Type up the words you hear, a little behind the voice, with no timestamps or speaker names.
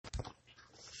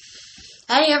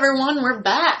Hey everyone, we're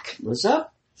back. What's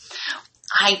up?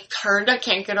 I heard I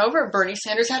can't get over it. Bernie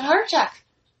Sanders had a heart attack.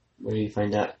 Where did you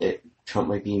find out that Trump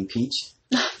might be impeached?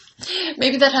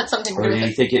 Maybe that had something to Or do do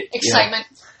with you think it? excitement.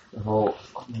 The whole,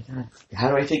 oh my god, how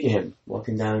do I think of him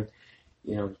walking down,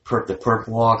 the perp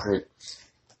walk, or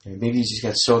maybe he just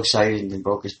got so excited and then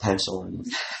broke his pencil. And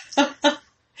I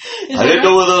didn't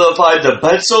know whether to find the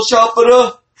pencil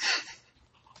sharpener.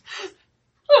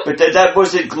 But that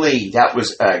wasn't glee. That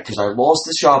was because I lost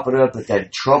the sharpener. But then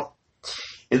Trump,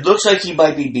 it looks like he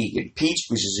might be being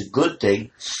impeached, which is a good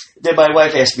thing. Then my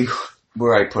wife asked me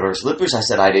where I put her slippers. I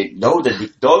said I didn't know. Then the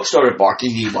dog started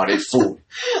barking. He wanted food.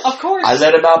 Of course. I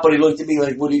let him out, but he looked at me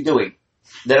like, "What are you doing?"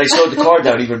 Then I slowed the car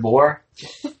down even more.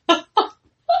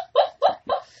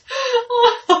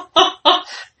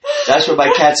 That's when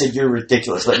my cat said, "You're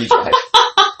ridiculous. Let me drive."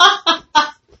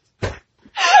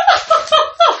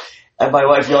 And my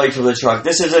wife yelling from the trunk,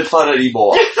 "This isn't fun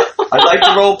anymore. I like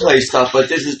the role play stuff, but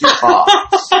this is too far."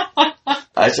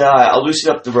 I said, "All right, I'll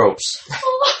loosen up the ropes."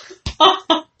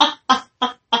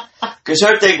 Because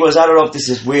her thing was, I don't know if this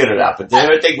is weird or not, but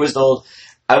her thing was the whole,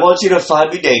 I want you to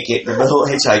find me naked in the middle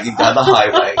of hitchhiking down the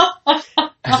highway,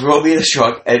 and throw me in the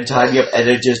trunk and tie me up, and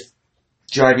then just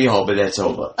drive me home, and that's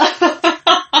over.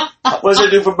 What does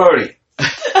it do for Bernie?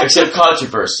 Except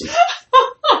controversy.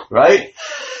 Right?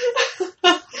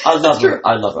 I love her.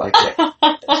 I love her. I can't.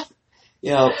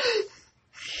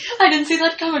 I didn't see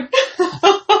that coming.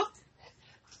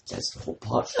 That's the whole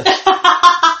part.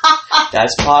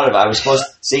 That's part of it. I was supposed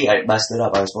to, see, I messed it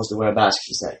up. I was supposed to wear a mask,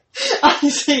 she said. I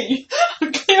see.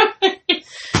 Okay.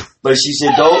 But she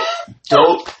said,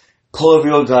 don't pull a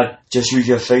real gun. Just use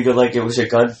your finger like it was a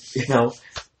gun,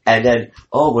 And then,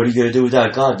 what are you going to do with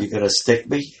that gun? You're going to stick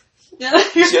me?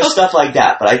 Stuff like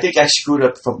that. But I think I screwed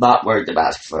up from not wearing the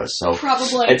mask first. So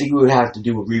probably. I think we would have to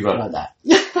do a rerun on that.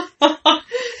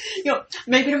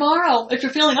 Maybe tomorrow, if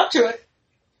you're feeling up to it.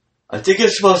 I think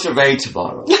it's supposed to rain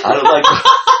tomorrow. I don't like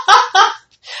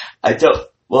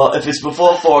well, if it's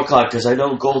before 4 o'clock, because I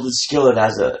know Golden Skillet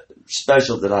has a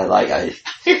special that I like. I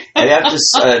have to,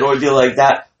 an ordeal like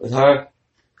that with her,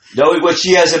 knowing what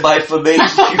she has in mind for me.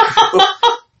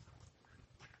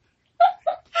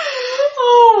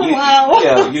 Wow.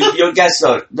 Your guests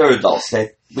they're adults.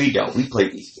 We know. We play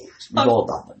these games. We've all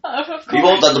done them. We've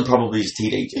all done them probably as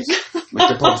teenagers. With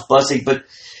the Pope's blessing, but,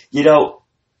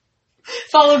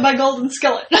 followed by Golden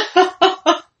Skillet.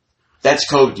 That's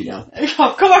code,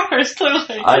 Of course,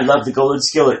 clearly. I love the Golden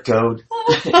Skillet code.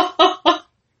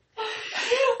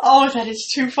 Oh, that is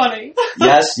too funny.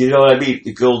 Yes, you know what I mean.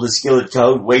 The Golden Skillet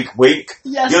code. Wink, wink.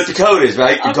 Yes. You know what the code is,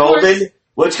 right? The golden. Course.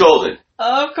 What's golden?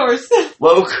 Of course.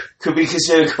 What could be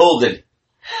considered golden?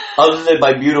 Other than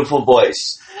my beautiful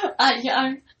voice.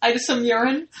 I just some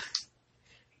urine.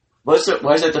 Why is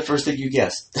that the first thing you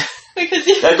guessed? Because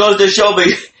that goes to show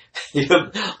me,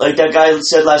 like that guy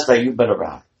said last night, you've been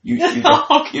around. You know your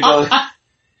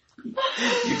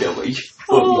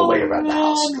way around the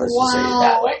house. Let's just say it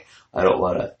that way. I don't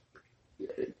want to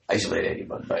isolate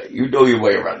anyone, but you know your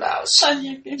way around the house.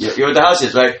 You're what the house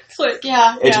is, right?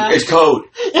 Yeah. It's code.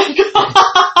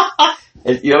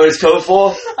 You know what it's code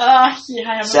for? I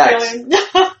have sex. a feeling.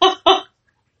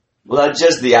 Well, not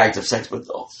just the act of sex, but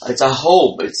it's a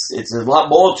home. It's a lot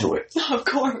more to it. Of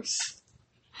course.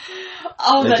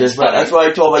 Oh, that's why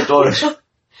I told my daughter,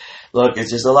 look, it's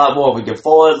just a lot more. We can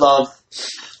fall in love,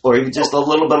 or even just a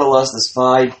little bit of lust is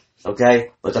fine,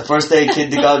 okay? But the first day in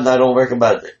kindergarten, I don't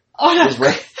recommend it. Oh, no. Just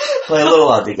play a little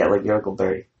on together, like your Uncle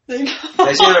Bernie.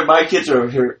 I see that my kids are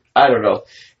here. I don't know.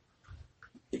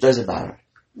 It doesn't matter.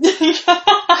 I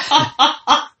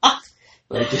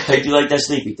do like that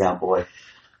Sleepy Town boy.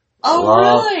 Oh,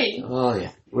 really? Oh,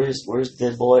 yeah. Where's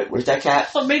the boy? Where's that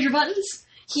cat? Oh, Major Buttons?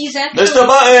 He's actually... Mr.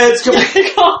 Buttons! Come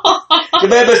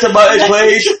here, Mr. Buttons,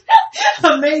 please!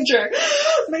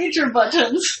 Major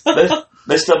Buttons.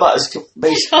 Mr. Buttons,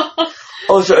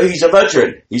 oh, so he's a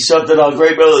veteran. He served in our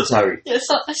great military. Yeah,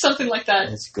 something like that.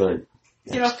 That's good.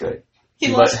 That's good. He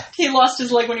lost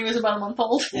his leg when he was about a month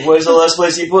old. Where's the last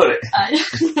place he put it?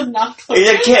 Not close. He's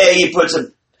a kid. He puts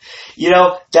it...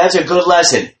 that's a good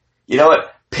lesson. You know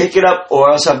what? Pick it up or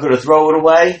else I'm going to throw it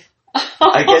away.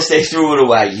 I guess they threw it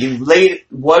away. You laid it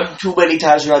one too many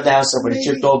times around the house, somebody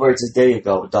tripped over it and said, there you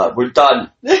go, we're done. We're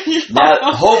done.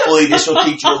 Now, hopefully this will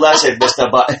teach you a lesson, Mr.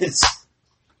 Buttons.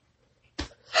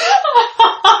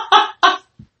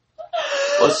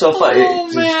 What's so funny? Oh,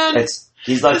 man.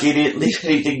 He's lucky he didn't leave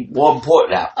anything more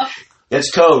important out. It's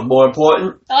code, more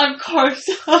important. Of course.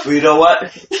 Well, you know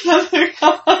what?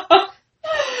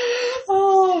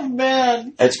 Oh, Oh,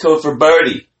 man. That's code for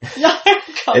Bernie. Yeah,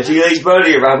 If he leaves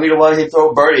Bernie around, we don't want him to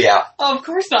throw Bernie out. oh, of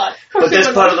course not. But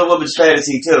that's part of the woman's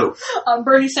fantasy, too.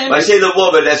 Bernie When I Sanders. say the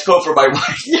woman, that's code for my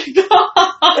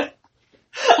wife.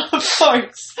 Of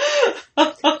course.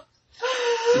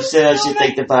 She said I should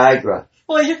take the Viagra.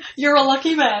 Well, you're a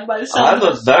lucky man by the sound I'm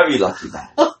of a very lucky man.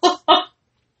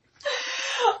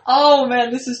 Oh,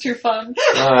 man, this is too fun.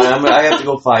 All right, I have to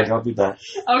go find her. I'll be back.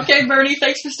 Okay, Bernie,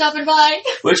 thanks for stopping by.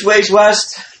 Which way's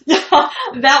west? Yeah,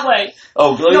 that way.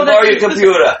 Oh, let me No, borrow that's- your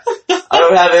computer. I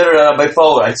don't have internet on my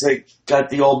phone. I got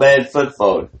the old man flip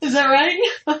phone. Is that right?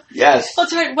 Yes.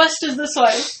 That's right, west is this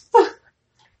way.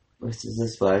 West is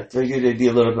this way. I figured it'd be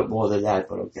a little bit more than that,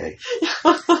 but okay.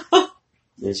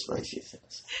 This way, she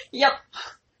says. Yep.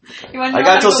 Okay. You wanna I know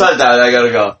got how till to go- sundown. I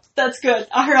gotta go. That's good.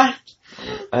 All right.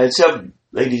 I had some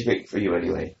ladies waiting for you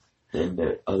anyway in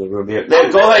the other room here. Go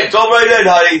ahead. Go right in,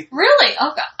 honey. Really?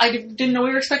 Okay. I didn't know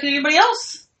we were expecting anybody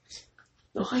else.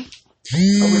 No, hi.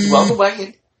 Welcome back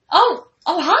in. Oh,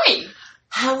 hi.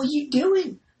 How are you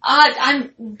doing?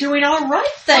 I'm doing all right,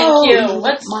 thank you.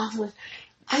 Let's. Marvelous.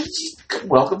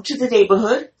 Welcome to the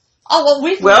neighborhood. Oh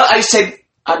well, Well, I said,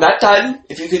 I'm not done.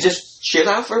 If you could just chill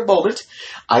out for a moment.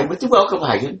 I'm with the welcome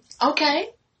wagon. Okay.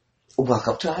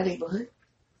 Welcome to our neighborhood.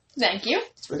 Thank you.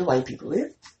 It's where the white people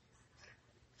live.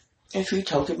 And for you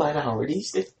token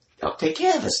minorities that help take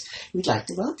care of us. We'd like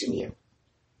to welcome you.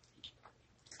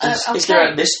 Is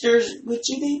there a Mr. What's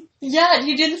your name? Yeah,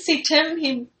 you didn't see Tim.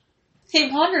 He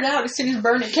wandered out as soon as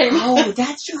Bernie came. Oh,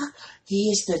 that's right. He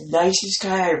is the nicest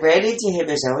guy. I ran into him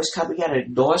as I was coming out of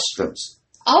Nordstrom's.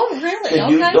 Oh, really? The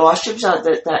new Nordstrom's on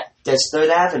that's 3rd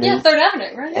Avenue. Yeah, 3rd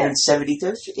Avenue, right? And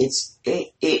 73rd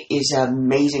Street. It is an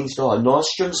amazing store.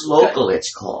 Nordstrom's Local,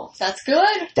 it's called. That's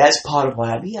good. That's part of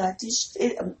why I'm here.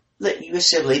 Let you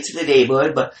assimilate to the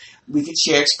neighborhood, but we can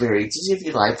share experiences if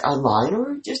you like, online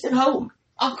or just at home.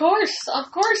 Of course.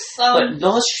 But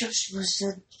Nordstrom's was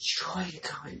a joy to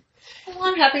go in. Well,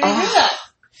 I'm happy to hear that.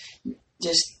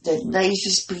 Just the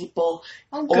nicest people.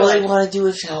 Oh, good. All they want to do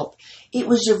is help. It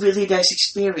was a really nice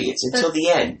experience until the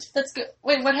end. That's good.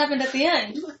 Wait, what happened at the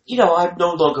end? You know, I'm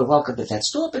no longer welcome at that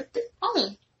store, but Oh,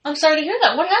 I'm sorry to hear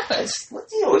that. What happened?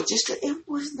 it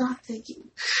was nothing.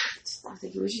 It's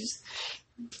nothing. It was just,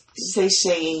 as they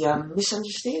say, a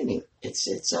misunderstanding. It's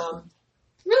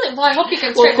Really? Well, I hope you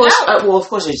can well, straighten it out. of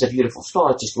course, it's a beautiful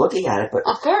store. Just looking at it, but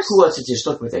Of course. who wants to just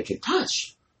look what they can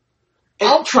touch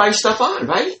and try stuff on,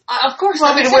 right? Of course. You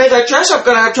want me to wear that dress? I'm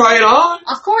gonna have to try it on.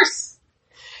 Of course.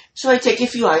 So I take a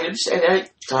few items, and I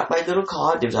got my little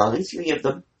card. There's only 3 of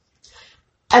them.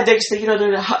 And next thing you know,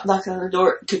 they're knocking on the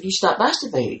door. Could you stop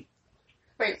masturbating?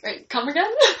 Wait, come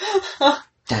again?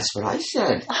 That's what I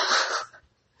said.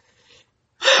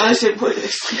 I said, "What?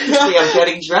 Excuse me, I'm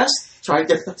getting dressed, trying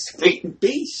to masturbate in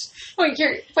peace." You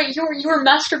were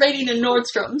masturbating in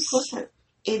Nordstrom's. Not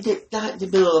in the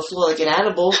middle of the floor like an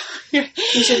animal.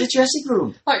 He's in the dressing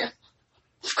room. Oh yeah.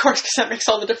 Of course, because that makes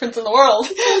all the difference in the world.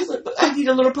 But I need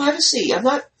a little privacy. I'm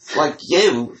not like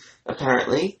you,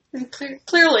 apparently.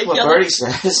 Clearly, What yeah, Bernie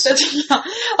says. yeah,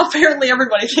 apparently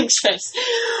everybody thinks this.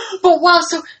 But wow,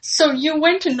 so you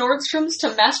went to Nordstrom's to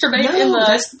masturbate in No, the...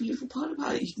 that's the beautiful part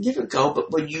about it. You can never go, but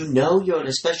when you know you're in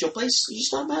a special place, you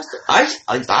start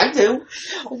masturbating. I do.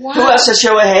 Wow. Who else to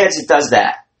show of hands that does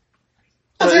that?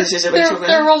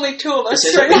 There are only 2 of us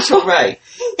This is right Rachel now. Ray.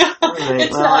 All right,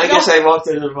 It's well, not, I guess I walked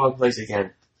into the wrong place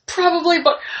again. Probably,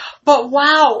 but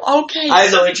wow, okay. I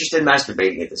have no interest in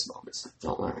masturbating at this moment, so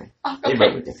don't worry. Okay.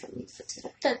 Maybe we're different.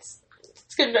 That's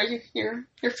good to know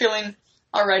you're feeling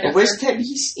all right. Well, where's Ted?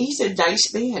 He's a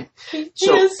nice man. He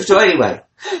So is. anyway,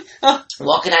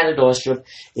 walking out of Nordstrom,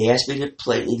 they asked me to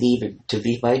politely leave and to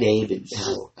leave my name and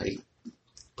how I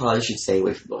probably should stay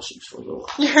away from Nordstrom for a little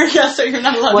while. So you're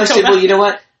not allowed Well, I to go said, back. well, you know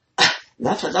what?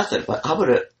 Not for nothing, but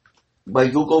my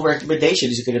Google recommendation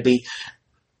is going to be,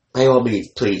 by all means,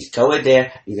 please go in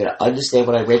there. You're going to understand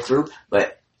what I went through,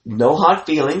 but no hard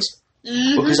feelings,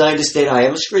 because I understand I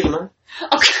am a screamer.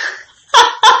 Okay.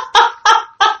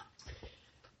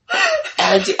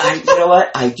 And you know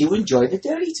what? I do enjoy the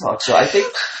dirty talk, so I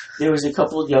think there was a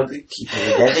couple of younger people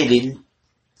that they didn't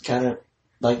kind of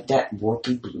like that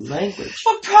warpy blue language.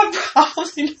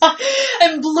 Probably not.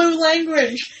 And blue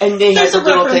language. And they had There's the a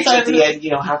little reference things I at the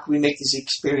end, how can we make this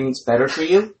experience better for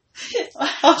you?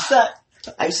 How's that?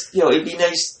 It'd be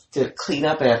nice to clean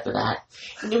up after that.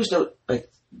 And there was no,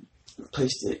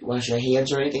 place to wash your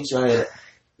hands or anything, so I had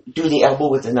to do the elbow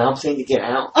with the knob thing to get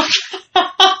out.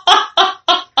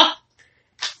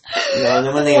 And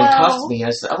then when they uncuffed me, I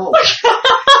said, oh,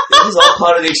 this is all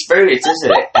part of the experience,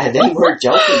 isn't it? And they weren't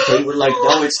joking. They were like,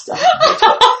 no, it's not.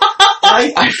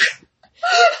 I'm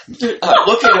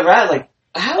looking around like,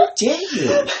 How dare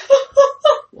you?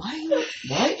 Why?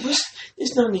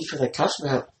 There's no need for that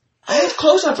customer. I have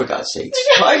clothes on, for God's sakes.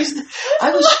 I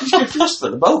was confused for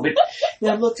the moment. And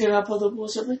I'm looking up on the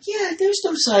walls. I'm like, yeah, there's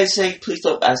no sign saying, please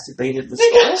don't masturbate in the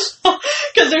stalls.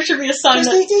 Because there should be a sign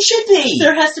that... They should be.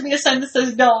 There has to be a sign that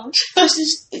says don't. Because,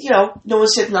 no one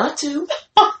said not to.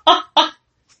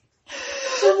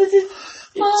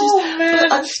 Man.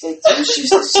 It was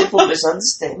just a simple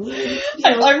misunderstanding.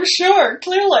 I'm sure,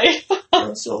 clearly.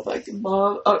 So if I can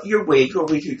borrow your wig a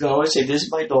week ago and say, this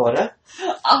is my daughter.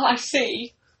 Oh, I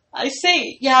see.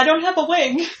 Yeah, I don't have a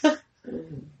wig.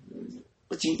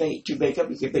 But do you make up?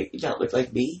 You can make it not look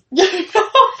like me.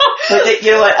 But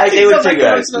you know what? They would figure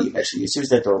out it's me, actually. As soon as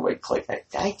that door went click,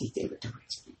 I think they would do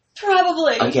it.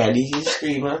 Probably. Again, he's a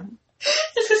screamer. I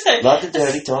was going to say. Love the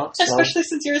dirty talk. Especially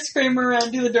since you're a screamer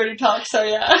and do the dirty talk, so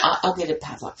yeah. I'll get a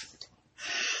padlock for the door.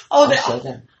 Oh,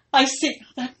 I see.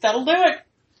 That'll do it.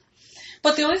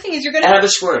 But the only thing is you're going to... And I'm a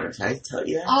squirter, can I tell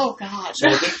you that? Oh, God. So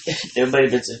I think everybody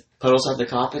that's puddles on the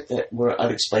carpet that were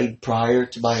unexplained prior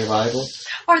to my arrival.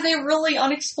 Are they really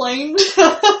unexplained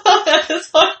at this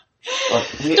point? Well,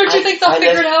 Don't you think they'll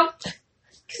figure it out?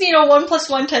 Because, 1 +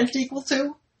 1 tends to equal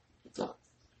 2.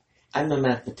 I'm a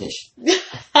mathematician.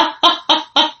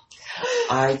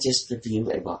 I just review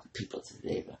and welcome people to the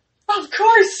neighborhood. Of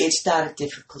course. It's not a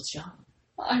difficult job.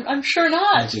 I'm sure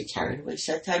not. I get carried away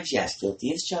sometimes, yes,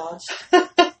 guilty as charged.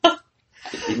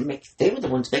 They were the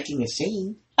ones making a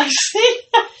scene. I see.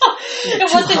 It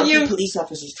wasn't you. Police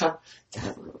officers come.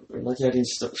 God, we're lucky I didn't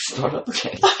start up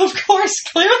again. Of course,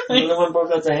 clearly. No one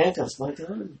broke out the handcuffs. My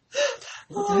God.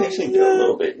 I actually did a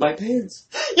little bit. My pants.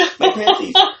 My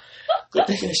panties. Good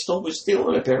thing I was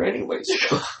stealing a pair anyways.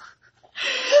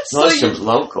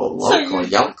 Local,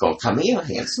 Yoko. Come here,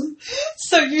 handsome.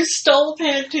 So you stole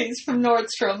panties from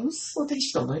Nordstrom's? Well, they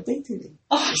stole my dignity.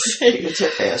 Oh, I see.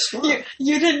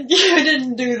 You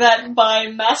didn't do that by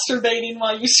masturbating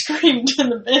while you screamed in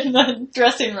the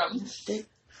dressing room.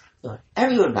 Look,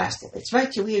 everyone masturbates,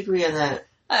 right? Can we agree on that?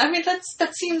 I mean,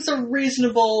 that seems a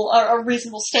reasonable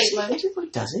statement. Everyone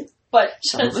does it. But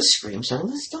some of us scream, some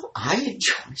of us don't. I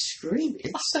enjoy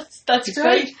screaming. That's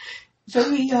great.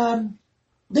 Very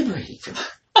liberating for me.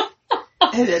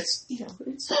 And it's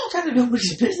kind of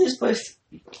nobody's business, but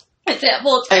I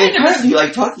kind of you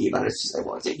like talking about it. It's just I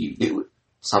wanted you knew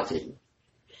something.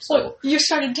 So well, you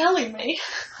started telling me.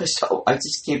 So I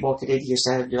just came walking in here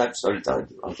Saturday night and started telling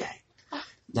you. Okay,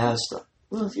 now it's not.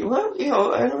 Well, if you want,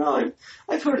 I don't know.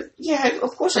 I've heard it. Yeah,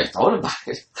 of course I thought about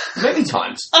it many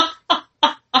times.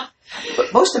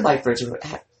 But most of my friends are,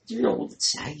 a little bit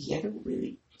saggy.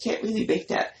 Can't really make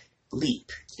that leap,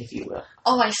 if you will.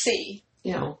 Oh, I see.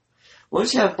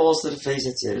 Once you have balls to the face,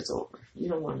 that's it. It's over. You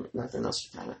don't want nothing else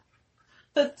to kind of.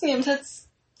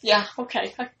 Yeah,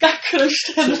 okay. I could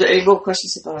understand. So is there any more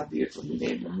questions about our beautiful new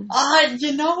neighborhood?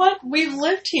 You know what? We've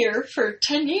lived here for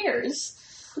 10 years.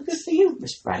 Well, good for you,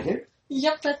 Miss Braggart.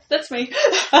 Yep, that's me.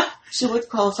 So what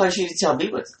qualifies you to tell me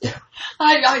what to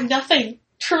do? Nothing.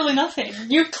 Truly nothing.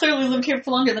 You've clearly lived here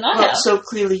for longer than I have. So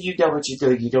clearly you know what you're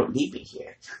doing. You don't need me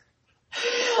here.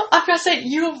 I've got to say,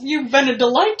 you've been a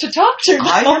delight to talk to.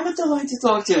 I am a delight to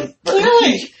talk to.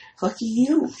 Clearly. Lucky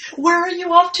you. Where are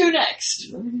you off to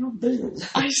next? None of your business.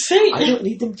 I see. I don't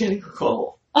need them getting a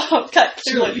call. Oh, okay.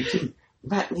 So you can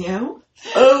rat me out?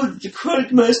 Oh, the chronic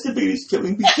masturbator is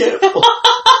coming. Be careful.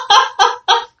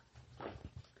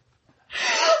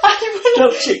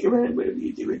 Don't shake your hand whenever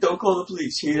you do it. Don't call the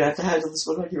police. You're going to have to handle this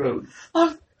one on your own.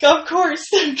 Of course.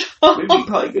 Maybe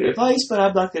probably good advice, but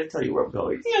I'm not going to tell you where I'm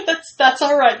going. Yeah, that's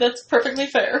all right. That's perfectly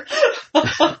fair.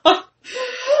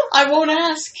 I won't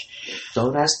ask.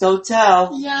 Don't ask, don't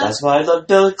tell. Yeah. That's why I love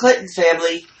Bill and Clinton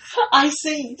family. I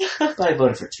see. But I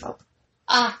voted for Trump.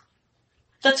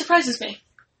 That surprises me.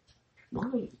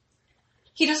 Why?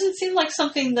 He doesn't seem like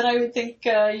something that I would think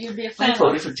you'd be a fan of. I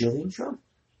voted for Julian Trump.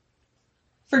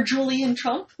 For Julian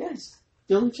Trump? Yes.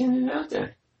 The only candidate out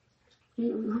there.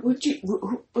 What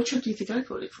Trump do you think I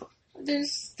voted for?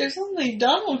 There's only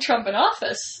Donald Trump in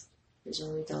office. There's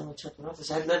only Donald Trump in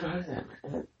office. I've never heard of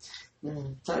that.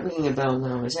 It's not ringing a bell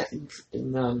now. Is that in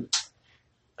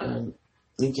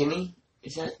New Guinea?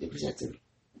 Was that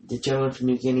the gentleman from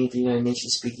New Guinea at the United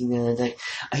Nations speaking the other day?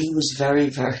 He was very,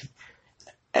 very...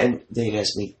 And they'd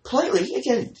ask me, politely,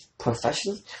 again,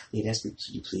 professionally, they'd ask me,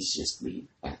 can you please just leave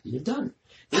after you're done?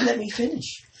 They let me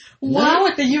finish. Wow,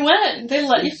 at the UN, they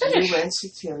let you finish. UN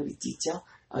security detail.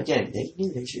 Again, they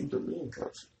knew they shouldn't put me in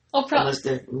cuffs. Oh, probably.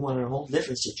 Unless we wanted a whole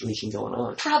different situation going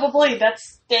on. Probably.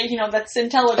 That's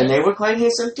intelligent. And they were quite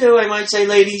handsome too, I might say,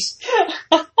 ladies.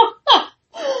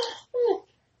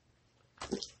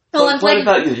 Well, what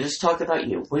about you? Just talk about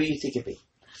you. What do you think it'd be?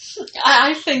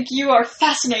 I think you are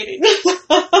fascinating.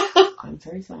 I'm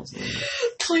very fascinated.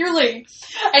 Clearly.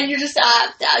 And you just,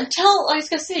 I was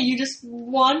going to say, you just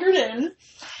wandered in.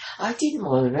 I didn't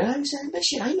want to. I was on a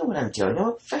mission. I know what I'm doing. I'm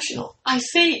a professional. I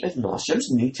see. If Nordstrom's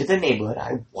new to the neighborhood,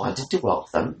 I wanted to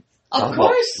welcome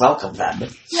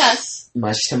them. Yes.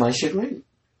 Much to my chagrin.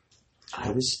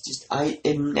 I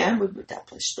enamored with that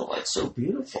place. Oh, it's so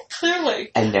beautiful. Clearly.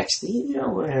 And next thing you know,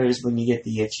 whereas when you get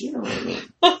the itch, you know what I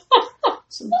mean?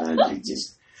 Sometimes it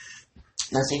just,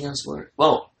 nothing else works.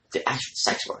 Well, the actual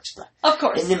sex works, but. Of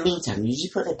course. In the meantime, you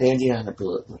just put a Band-Aid on a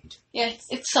bullet wound. Yeah,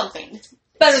 it's something. It's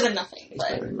better than nothing. It's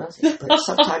better than nothing. But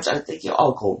sometimes I think,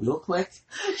 I'll go real quick.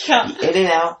 Yeah. Be in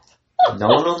and out. No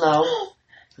one will know.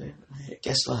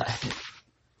 Guess what?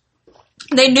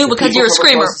 They knew because you're a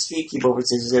screamer. Keep over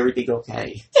says, is everything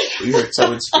okay? We heard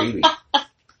someone screaming.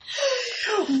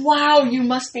 Wow, you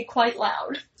must be quite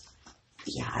loud.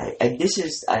 Yeah, and this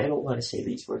is, I don't want to say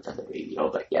these words on the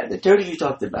radio, but yeah, the dirtier you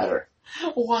talk, the better.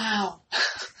 Wow.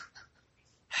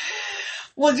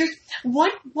 Well,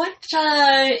 what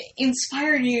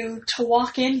inspired you to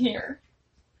walk in here?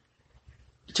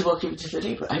 To walk into the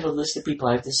neighborhood. I have a list of people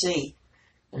I have to see.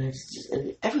 And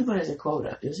everyone has a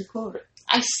quota. There's a quota.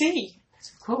 I see.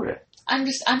 It's a quota. I'm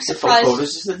surprised. The full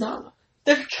quotas is the dollar.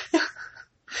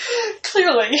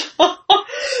 Clearly.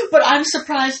 But I'm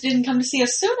surprised you didn't come to see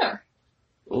us sooner.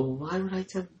 Well, why would I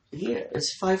come here?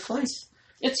 It's 5 flights.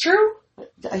 It's true.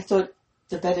 I thought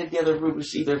the bed in the other room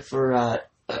was either for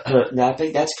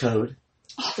napping. That's code.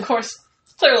 Of course.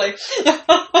 Clearly.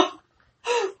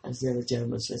 As the other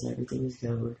gentleman says, everything is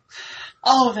code.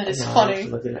 Oh, that is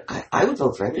funny. I would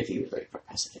vote for him if he was running for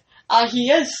president.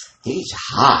 He is. He's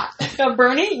hot.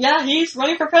 Bernie? Yeah, he's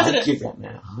running for president. I'd give that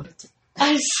man a heart attack.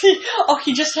 I see. Oh,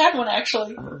 he just had one,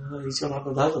 actually. He's going to have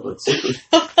another one soon.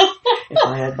 If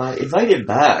I had invite him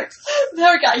back.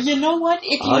 There we go. You know what?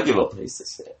 I'll give him a place to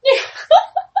sit.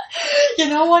 You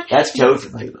know what? That's code for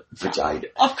my vagina.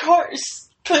 Of course.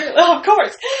 Clearly, of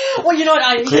course. Well, you know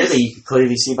what? You can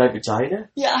clearly see my vagina?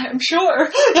 Yeah, I'm sure.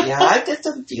 Yeah, I get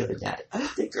some feeling that. I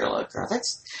think girl.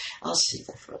 I'll see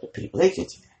that for other people. They could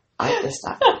do that. That's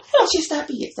not good. It's just not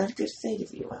me. It's not a good fit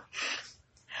if you will.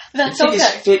 That's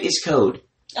okay. Fit is code.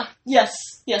 Yes,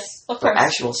 of for course.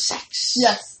 actual sex.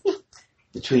 Yes.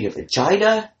 Between a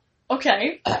vagina.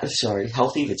 Okay.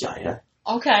 Healthy vagina.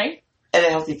 Okay. And a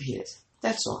healthy penis.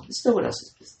 That's all. It's no one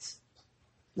else's business.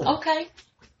 No. Okay.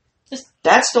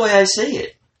 That's the way I see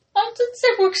it.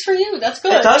 It works for you. That's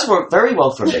good. It does work very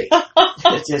well for me.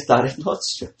 It's just not in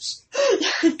Nordstrom's.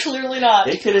 Clearly not.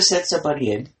 They could have sent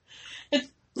somebody in.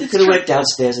 They could have went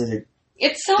downstairs in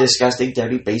a disgusting,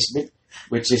 dirty basement,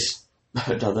 which is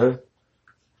another.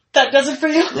 That does it for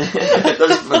you. That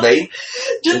does it for me.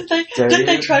 Didn't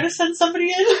they try to send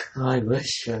somebody in? I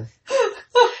wish.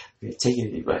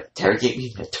 Interrogate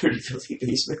me in a dirty, filthy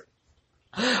basement.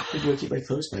 When do I keep my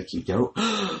clothes back? You don't.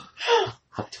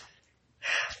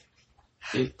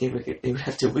 They would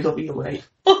have to wiggle me away.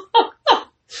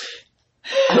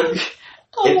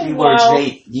 If you were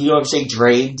drained, you know what I'm saying,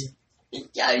 drained?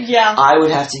 Yeah. I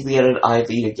would have to be at an IV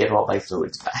to get all my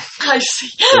fluids back. I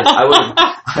see. I would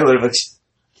have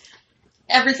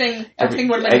everything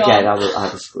would have been gone. Again, I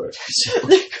was screwed. So,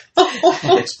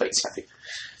 that explains everything.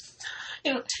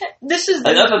 This is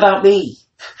enough about me.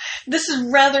 This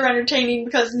is rather entertaining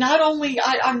because not only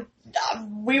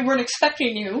we weren't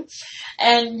expecting you,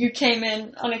 and you came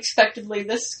in unexpectedly.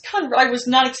 I was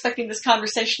not expecting this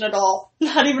conversation at all,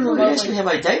 not even remotely. You asked me how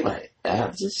my day went.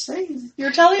 I'm just saying.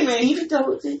 You're telling me. Even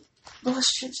though the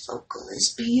Nordstrom's local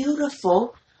is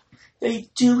beautiful, they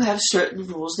do have certain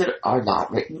rules that are not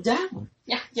written down.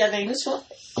 Yeah, they do.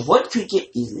 What could get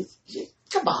easily?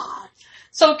 Come on.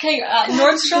 So, okay,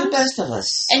 Nordstrom's, the best of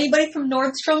us. Anybody from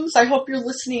Nordstrom's, I hope you're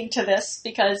listening to this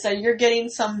because you're getting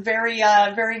some very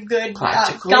good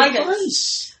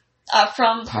guidance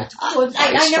from. Practical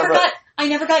advice. I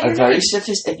never got your name. Very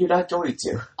sophisticated. You're not going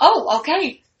to. Oh,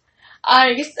 okay.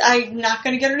 I guess I'm not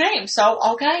going to get her name. So,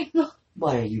 okay.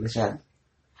 Why are you with them?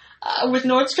 With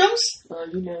Nordstrom's?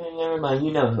 Never mind.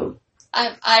 You know who.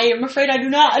 I am afraid I do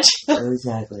not.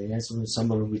 Exactly. That's what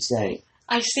someone would say.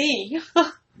 I see.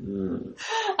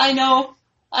 I know.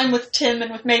 I'm with Tim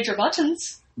and with Major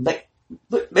Buttons. But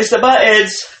Mr.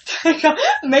 Buttons!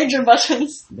 Major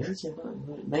Buttons.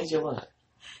 Major what?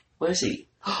 Where is he?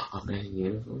 Oh, man,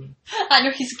 uniform. I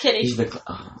know he's a kitty. He's a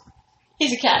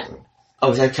cat.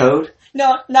 Oh, is that code?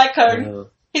 No, not code. No.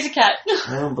 He's a cat.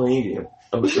 I don't believe you.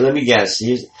 Let me guess.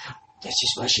 That's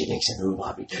just why she makes a move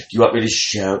on me. You want me to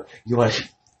show? You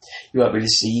want me to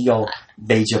see your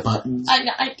Major Buttons?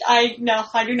 No,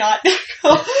 I do not.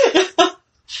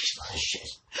 She's full of shit.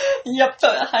 Yep,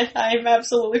 I'm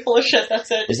absolutely full of shit. That's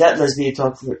it. Is that lesbian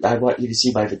talk for I want you to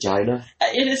see my vagina?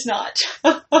 It is not.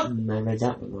 I read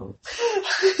that one wrong.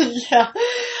 Yeah.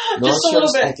 Just a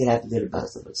little bit. I could have good about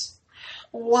us.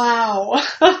 Wow.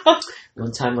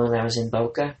 One time when I was in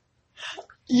Boca.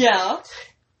 Yeah.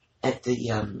 At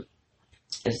the,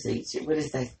 what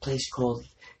is that place called?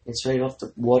 It's right off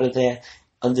the water there,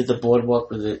 under the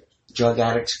boardwalk where the drug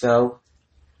addicts go.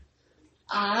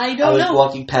 I don't know. I was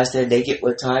walking past there naked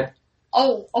one time.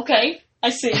 Oh, okay. I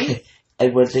see.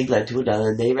 And one thing led to another,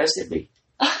 and they arrested me.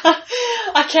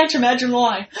 I can't imagine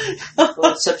why.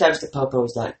 Well, sometimes the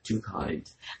popo's not too kind.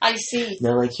 I see.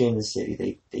 Not like here in the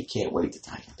city, they can't wait to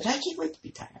tie up. But I can't wait to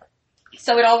be tied up.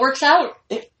 So it all works out.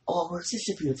 It all works. It's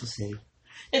a beautiful city.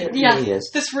 It really is.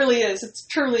 This really is. It's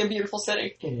truly a beautiful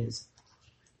city. It is.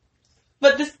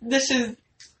 But this is...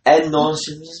 And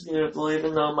Northam is beautiful,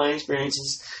 even though my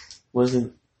experiences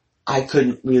wasn't... I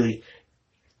couldn't really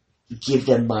give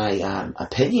them my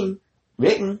opinion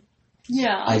written.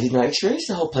 Yeah. I did not experience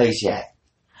the whole place yet.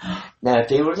 Now, if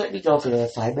they would let me go for another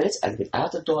 5 minutes, I'd get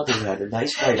out the door. They would have a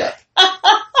nice write-up.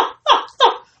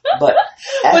 But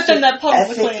within that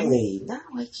publicly. Ethically, no,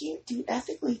 I can't do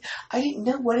ethically. I didn't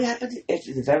know what happened at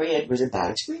the very end was a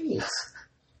bad experience.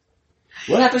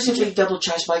 What happens if they double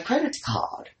charge my credit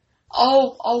card?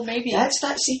 Oh, maybe. That's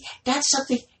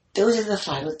something, those are the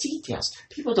final details.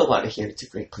 People don't want to hear it's a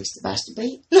great place to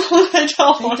masturbate. No, they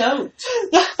don't. They don't.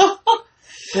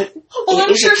 But well,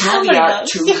 it is sure a caveat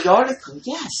to does. the article,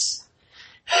 yes.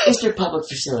 Is there public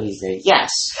facilities there? Yes.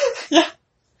 Yeah.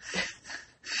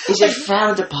 Is it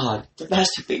frowned upon to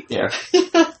masturbate there?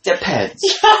 Depends.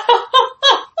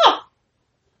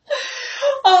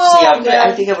 Oh, see, man.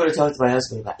 I think I would have talked to my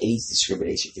husband about AIDS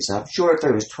discrimination, because I'm sure if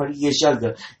I was 20 years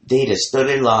younger, they'd have stood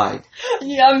in line.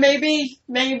 Yeah, maybe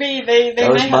they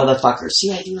Those may have. motherfuckers.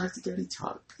 See, I do like the dirty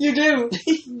talk. You do.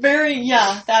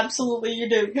 Absolutely you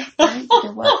do. Right? You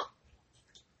know what?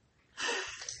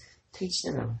 Teach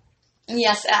them own.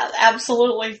 Yes,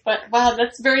 absolutely. But wow,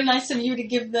 that's very nice of you to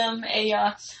give them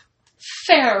a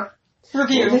fair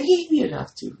review. Well, they gave me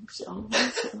enough to, so.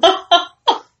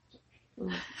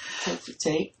 Take for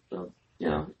take.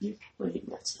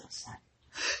 That's not sad.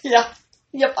 Yeah.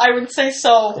 Yep, I would say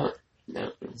so.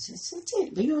 No, that's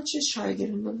it. Maybe I'll just try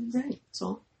again another day. That's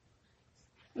all.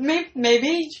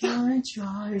 Maybe.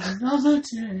 Try another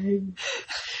day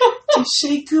to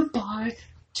say goodbye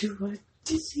to a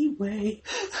dizzy way.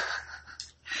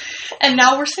 And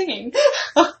now we're singing.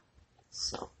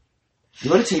 So, you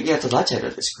want to take me out to lunch? I know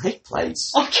this great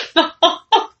place. Okay.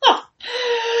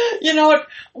 You know what?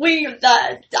 We're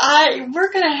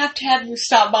gonna have to have you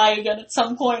stop by again at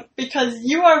some point because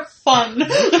you are fun.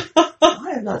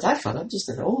 I am not that fun. I'm just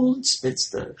an old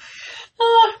spinster.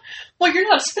 Well, you're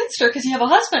not a spinster because you have a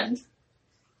husband.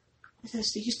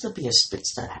 You still be a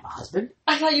spinster and have a husband.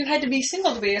 I thought you had to be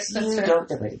single to be a spinster. You don't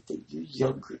know anything. You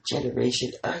younger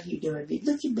generation. You know what I mean?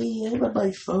 Look at me. I'm on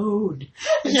my phone.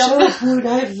 I'm so good.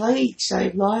 I have likes.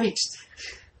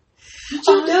 Did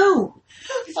you know?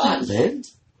 You've not lived.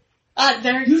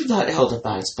 You've not held a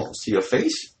man's balls to your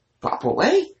face proper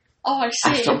way. Oh, I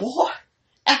see.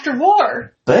 After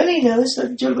war. But he knows.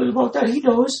 The gentleman about that. He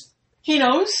knows. He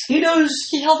knows? He knows.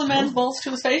 He held a man's balls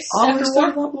to his face after war?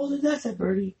 I more than that,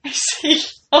 Bertie. I see.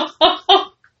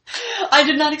 I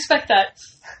did not expect that.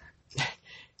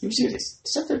 You see this?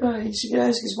 Something about he should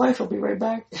ask his wife. I'll be right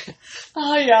back.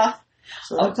 Oh, yeah.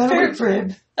 So I'm kind of waiting for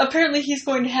him. Apparently he's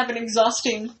going to have an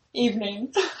exhausting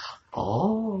evening.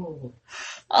 Oh.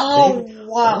 Oh,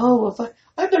 wow. Oh,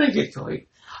 I better get going.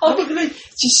 I'm going to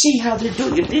see how they're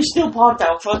doing. If they're still parked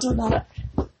out front or not.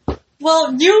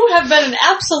 Well, you have been an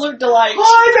absolute delight.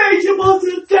 Hi, Major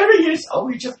Mother. There he is. Oh,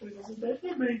 he jumped in the bed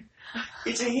with me.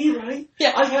 It's a he, right?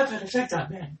 Yeah. I have that effect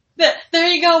on men. There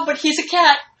you go, but he's a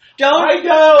cat. Don't. I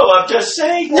know. I'm just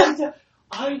saying.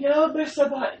 I know, Mr.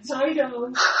 Buttons. I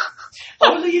know.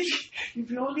 Only if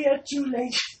you only had 2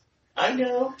 legs. I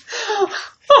know.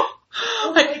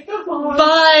 Okay, goodbye.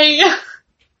 Bye.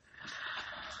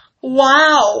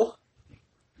 Wow.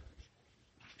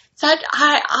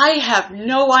 I have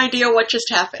no idea what just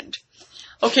happened.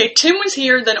 Okay, Tim was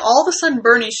here, then all of a sudden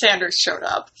Bernie Sanders showed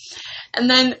up. And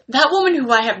then that woman who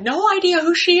I have no idea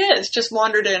who she is just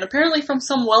wandered in, apparently from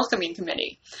some welcoming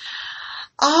committee.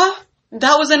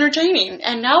 That was entertaining,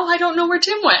 and now I don't know where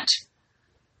Tim went.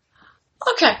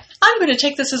 Okay, I'm going to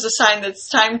take this as a sign that it's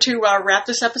time to wrap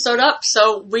this episode up,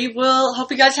 so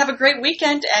hope you guys have a great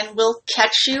weekend, and we'll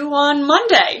catch you on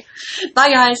Monday.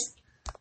 Bye, guys.